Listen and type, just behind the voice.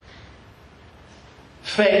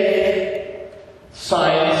Faith,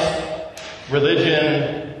 science,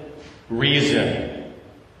 religion, reason.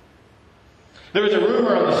 There is a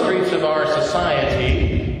rumor on the streets of our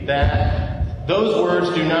society that those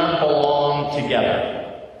words do not belong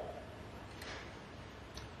together.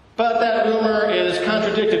 But that rumor is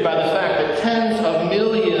contradicted by the fact that tens of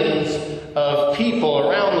millions of people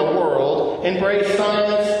around the world embrace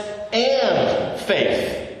science and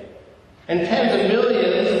faith. And tens of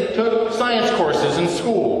millions took science courses in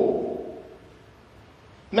school.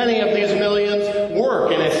 Many of these millions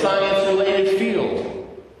work in a science-related field,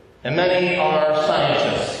 and many are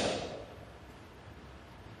scientists.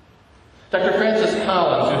 Dr. Francis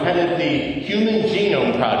Collins, who headed the Human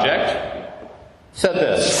Genome Project, said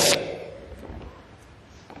this: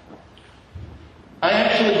 "I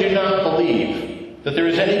actually do not believe that there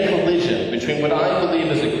is any collision between what I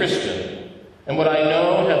believe as a Christian and what I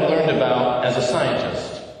know and have learned about as a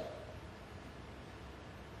scientist."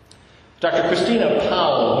 Dr. Christina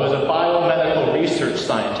Powell, who is a biomedical research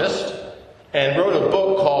scientist and wrote a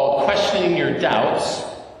book called Questioning Your Doubts,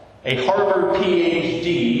 a Harvard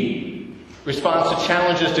PhD, responds to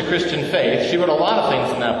challenges to Christian faith. She wrote a lot of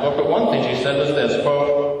things in that book, but one thing she said was this,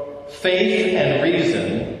 quote, "Faith and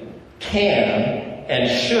reason can and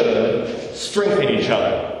should strengthen each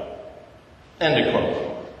other." End of quote.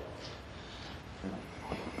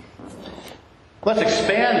 Let's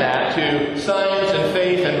expand that to science and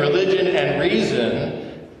faith and religion and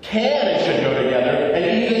reason can and should go together and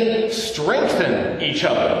even strengthen each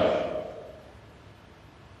other.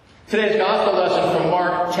 Today's gospel lesson from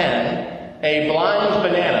Mark 10, a blind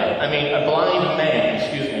man,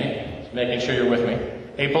 just making sure you're with me.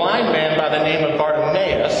 A blind man by the name of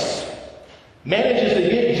Bartimaeus manages to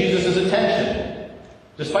get Jesus' attention,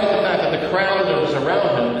 despite the fact that the crowd that was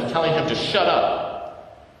around him is telling him to shut up.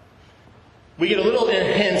 We get a little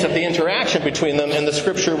hint of the interaction between them in the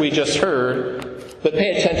scripture we just heard, but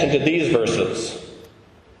pay attention to these verses.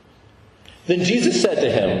 "Then Jesus said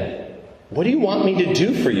to him, 'What do you want me to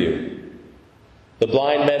do for you?' The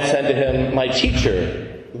blind man said to him, 'My teacher,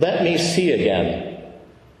 let me see again.'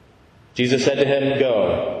 Jesus said to him,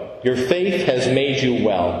 'Go, your faith has made you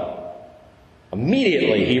well.'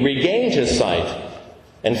 Immediately he regained his sight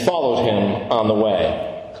and followed him on the way."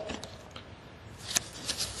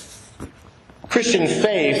 Christian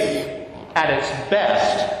faith, at its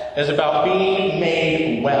best, is about being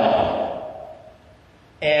made well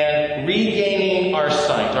and regaining our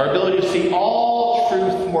sight, our ability to see all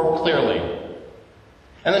truth more clearly,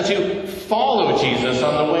 and then to follow Jesus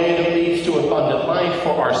on the way that leads to abundant life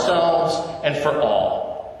for ourselves and for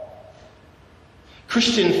all.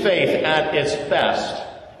 Christian faith, at its best,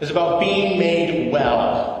 is about being made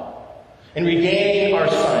well and regaining our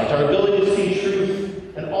sight, our ability to see truth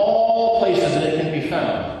in all places that it can be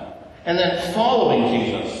found, and then following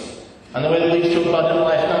Jesus on the way that leads to abundant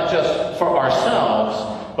life, not just for ourselves,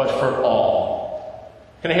 but for all.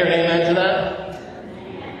 Can I hear an amen to that?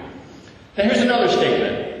 Now here's another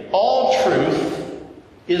statement. All truth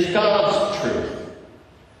is God's truth.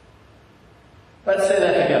 Let's say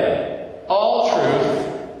that together. All truth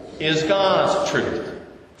is God's truth.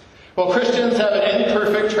 Well, Christians have an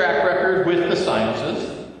imperfect track record with the sciences.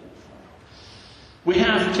 We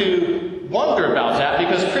have to wonder about that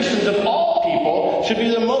because Christians of all people should be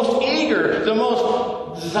the most eager, the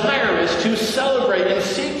most desirous to celebrate and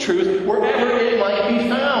seek truth wherever it might be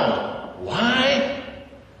found. Why?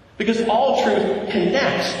 Because all truth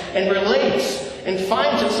connects and relates and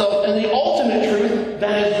finds itself in the ultimate truth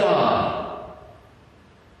that is God.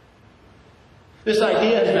 This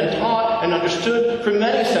idea has been taught and understood for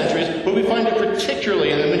many centuries, but we find it particularly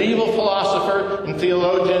in the medieval philosopher and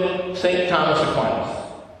theologian St. Thomas Aquinas.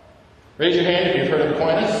 Raise your hand if you've heard of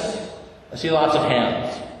Aquinas. I see lots of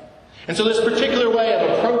hands. And so this particular way of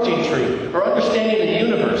approaching truth, or understanding the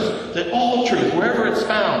universe, that all truth, wherever it's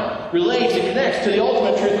found, relates and connects to the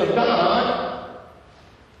ultimate truth of God,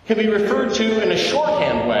 can be referred to in a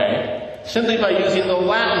shorthand way simply by using the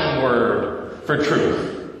Latin word for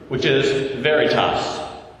truth, which is veritas.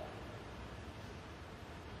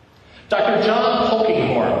 Dr. John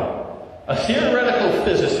Polkinghorne, a theoretical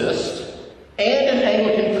physicist and an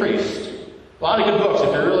Anglican priest. A lot of good books.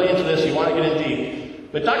 If you're really into this, you want to get in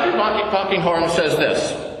deep. But Dr. Polkinghorne says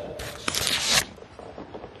this,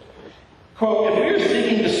 quote, "If we are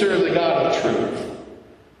seeking to serve the God of truth,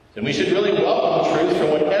 then we should really welcome truth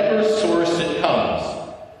from whatever source it comes.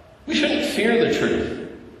 We shouldn't fear the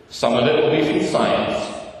truth. Some of it will be from science,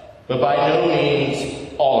 but by no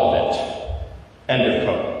means all of it." End of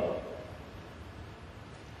quote.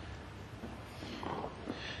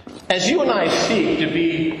 As you and I seek to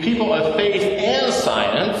be people of faith and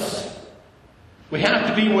science, we have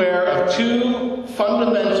to beware of two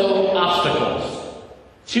fundamental obstacles.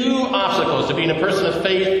 Two obstacles to being a person of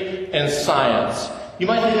faith and science. You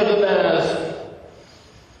might think of them as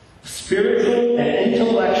spiritual and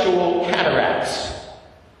intellectual cataracts.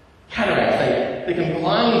 Cataracts, they can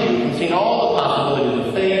blind you from seeing all the possibilities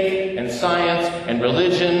of faith and science and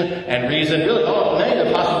religion and reason, really many of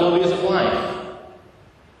the possibilities of life.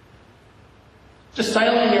 Just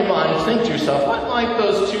silently in your mind, think to yourself, what might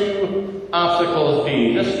those two obstacles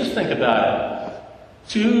be? Just think about it.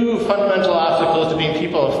 Two fundamental obstacles to being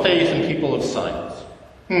people of faith and people of science.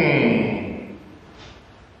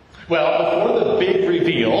 Well, before the big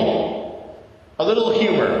reveal, a little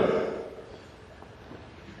humor.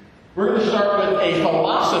 We're going to start with a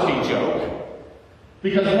philosophy joke,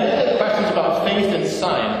 because many of the questions about faith and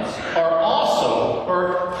science are also,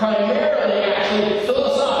 or primarily, actually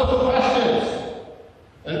philosophical questions.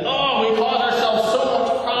 And we cause ourselves so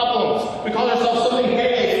much problems. We cause ourselves so many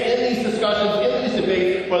headaches in these discussions, in these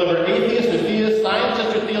debates, whether we're atheist or theist,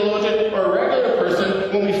 scientist or theologian, or a regular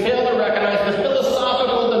person, when we fail to recognize the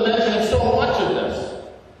philosophical dimension of so much of this.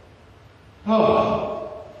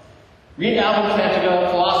 Read Alvin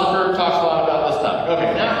Plantinga, philosopher, talks a lot about this topic.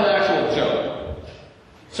 Okay, now for the actual joke.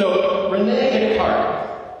 So, René Descartes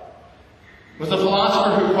was the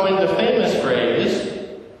philosopher who coined the famous phrase,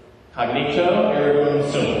 cognito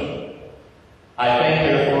ergo sum. I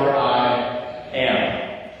think, therefore I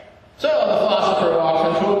am. So the philosopher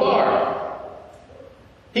walks into a bar.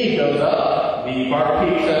 He goes up. The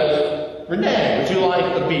barkeep says, René, would you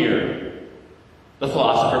like a beer? The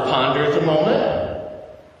philosopher ponders a moment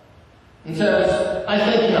and says, I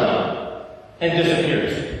think not, and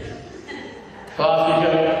disappears. Philosophy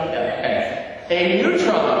joke? Yeah, okay. A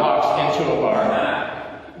neutron walks into a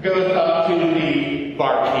bar, goes up to the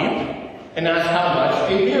barkeep, and asks how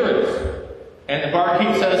much a beer is. And the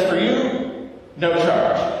barkeep says, for you, no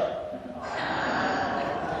charge.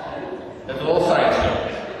 That's a little science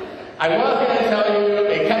joke. I was going to tell you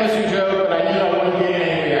a chemistry joke, but I knew I wouldn't get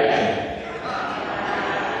any reaction.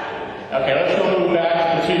 Okay, let's go move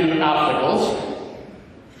back to the two obstacles.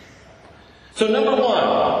 So number one,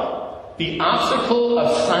 the obstacle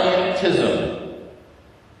of scientism.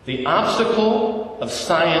 The obstacle of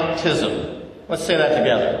scientism. Let's say that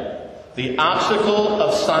together. The obstacle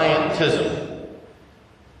of scientism.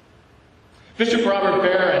 Bishop Robert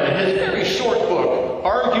Barron, in his very short book,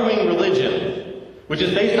 Arguing Religion, which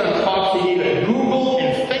is based on talks he gave at Google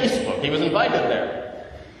and Facebook. He was invited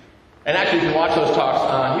there. And actually, you can watch those talks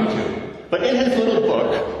on YouTube. But in his little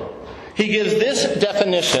book, he gives this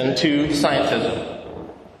definition to scientism.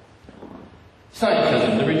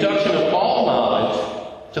 Scientism, the reduction of all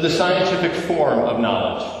knowledge to the scientific form of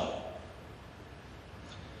knowledge.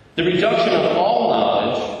 The reduction of all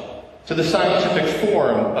knowledge to the scientific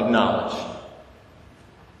form of knowledge.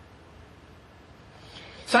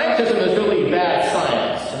 Scientism is really bad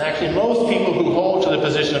science, and actually most people who hold to the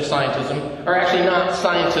position of scientism are actually not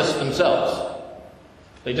scientists themselves.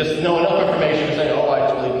 They just know enough information to say, I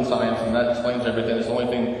just believe in science, and that explains everything. It's the only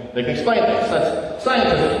thing they can explain things. That's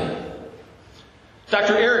scientism.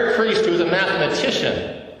 Dr. Eric Priest, who is a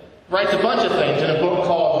mathematician, writes a bunch of things in a book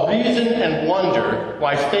called Reason and Wonder,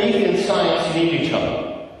 Why Faith and Science Need Each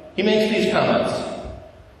Other. He makes these comments.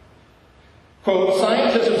 Quote,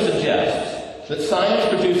 scientism suggests that science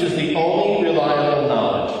produces the only reliable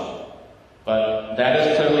knowledge. But that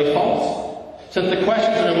is clearly false, since the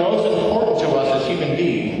questions that are most important to us as human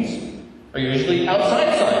beings are usually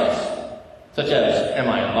outside science, such as, am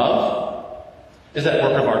I in love? Is that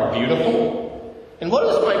work of art beautiful? And what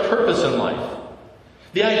is my purpose in life?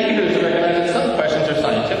 The idea here is to recognize that some questions are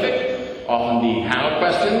scientific, often the how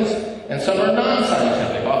questions, and some are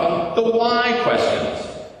non-scientific, often the why questions.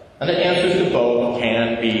 And the answers to both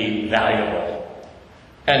can be valuable.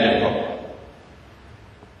 End of quote.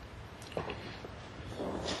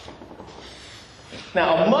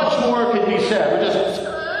 Now, much more could be said. We're just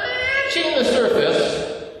scratching the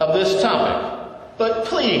surface of this topic. But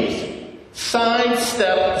please,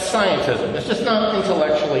 sidestep scientism. It's just not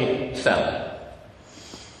intellectually sound.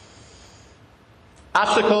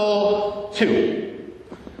 Obstacle 2.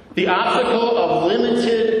 The obstacle of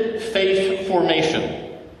limited faith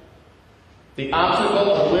formation. The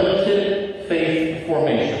obstacle of limited faith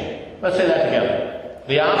formation. Let's say that together.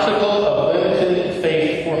 The obstacle of limited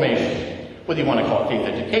faith formation. Whether you want to call it faith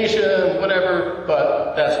education, whatever,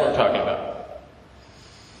 but that's what we're talking about.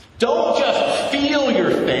 Don't just feel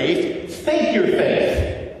your faith, think your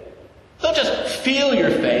faith. Don't just feel your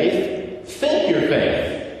faith, think your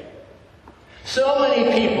faith. So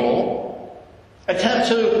many people attempt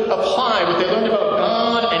to apply what they learned about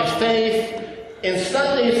God and faith in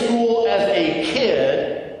Sunday school as a a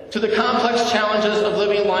kid to the complex challenges of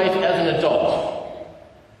living life as an adult.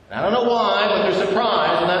 And I don't know why, but they're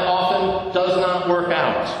surprised, and that often does not work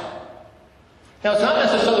out. Now, it's not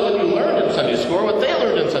necessarily what you learned in Sunday school, or what they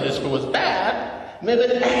learned in Sunday school was bad. It may have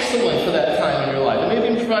been excellent for that time in your life. It may have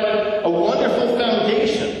even provided a wonderful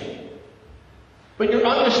foundation. But your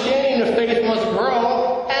understanding of faith must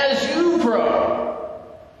grow as you grow.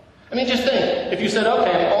 I mean, just think, if you said,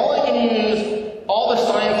 okay, I'm only going to use all the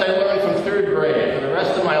science I learned from 3rd grade for the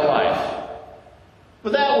rest of my life,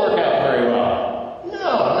 would that work out very well? No,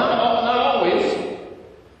 not always.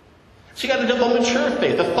 So you got to develop a mature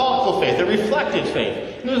faith, a thoughtful faith, a reflective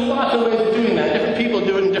faith. And there's lots of ways of doing that. Different people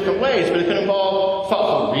do it in different ways, but it can involve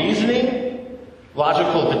thoughtful reasoning,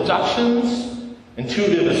 logical deductions,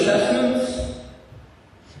 intuitive assessments.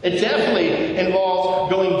 It definitely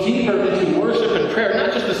involves going deeper into worship and prayer,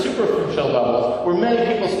 not just the superficial levels, where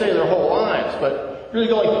many people stay their whole lives, but really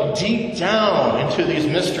going deep down into these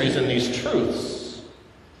mysteries and these truths.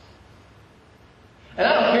 And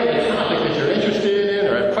I don't care the topic that you're interested in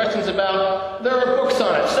or have questions about. There are books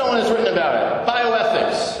on it. Someone has written about it.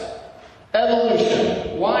 Bioethics,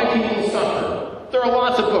 evolution, why people suffer. There are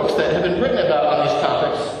lots of books that have been written about on these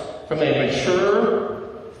topics from a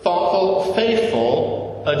mature, thoughtful,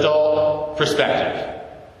 faithful, adult perspective.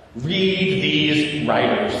 Read these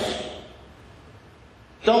writers.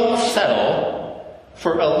 Don't settle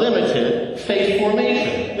for a limited faith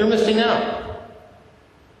formation. You're missing out.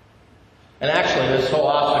 And actually, this whole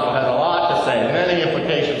obstacle has a lot to say, many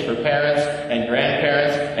implications for parents and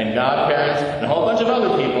grandparents and godparents and a whole bunch of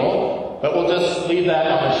other people, but we'll just leave that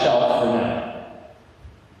on the shelf for now.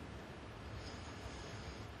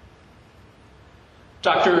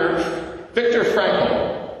 Dr. Viktor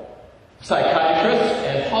Frankl, psychiatrist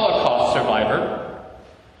and Holocaust survivor,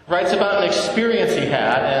 writes about an experience he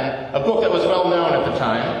had in a book that was well known at the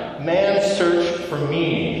time, Man's Search for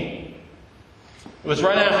Meaning. It was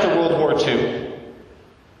right after World War II,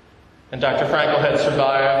 and Dr. Frankl had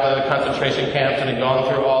survived the concentration camps and had gone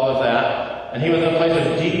through all of that, and he was in a place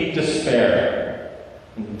of deep despair,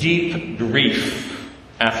 deep grief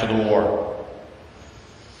after the war.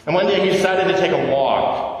 And one day he decided to take a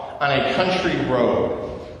walk on a country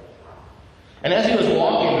road. And as he was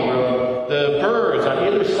walking the road, the birds on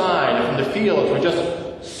either side from the fields were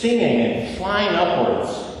just singing and flying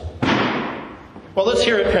upwards. Well, let's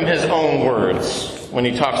hear it from his own words when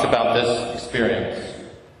he talks about this experience.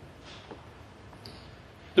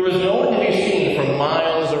 There was no one to be seen for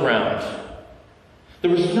miles around.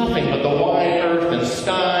 There was nothing but the wide earth and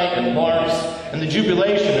sky and larks and the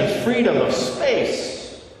jubilation and freedom of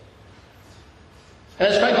space. And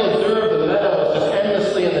as Frankl observed the meadows just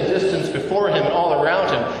endlessly in the distance before him and all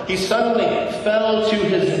around him, he suddenly fell to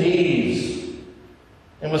his knees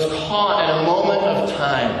and was caught in a moment of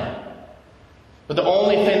time. But the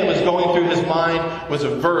only thing that was going through his mind was a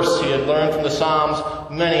verse he had learned from the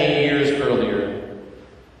Psalms many years earlier.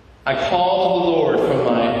 I called to the Lord from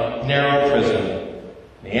my narrow prison,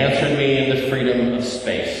 and he answered me in the freedom of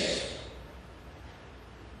space.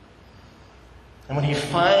 And when he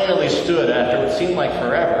finally stood after what seemed like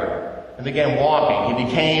forever and began walking, he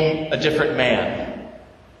became a different man.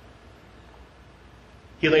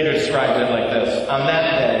 He later described it like this: on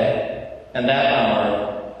that day and that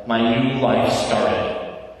hour, my new life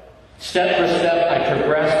started. Step for step, I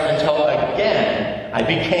progressed until again I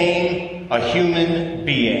became a human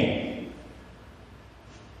being.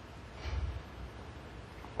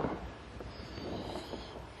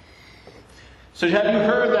 So have you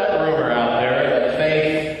heard that rumor out there that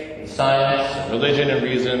faith and science and religion and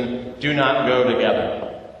reason do not go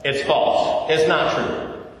together? It's false. It's not true.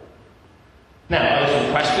 Now, are there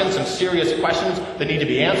some questions, some serious questions that need to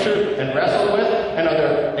be answered and wrestled with? And are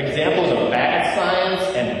there examples of bad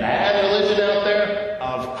science and bad religion out there?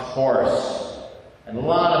 Of course. And a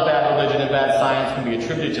lot of bad religion and bad science can be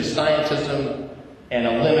attributed to scientism and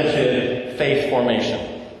a limited faith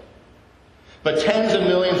formation. But tens of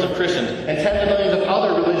millions of Christians and tens of millions of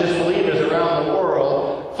other religious believers around the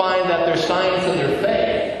world find that their science and their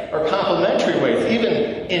faith are complementary ways,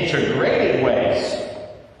 even integrated ways,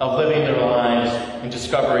 of living their lives and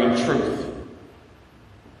discovering truth.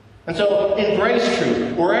 And so embrace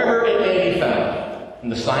truth wherever it may be found. In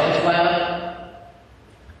the science lab,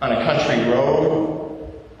 on a country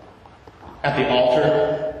road, at the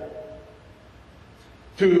altar,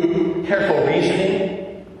 through careful reasoning,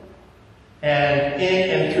 and in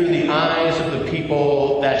and through the eyes of the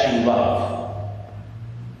people that you love.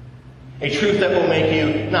 A truth that will make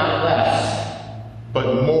you not less,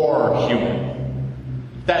 but more human.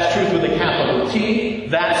 That's truth with a capital T.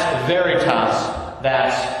 That's Veritas.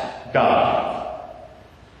 That's God.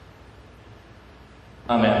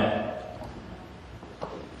 Amen.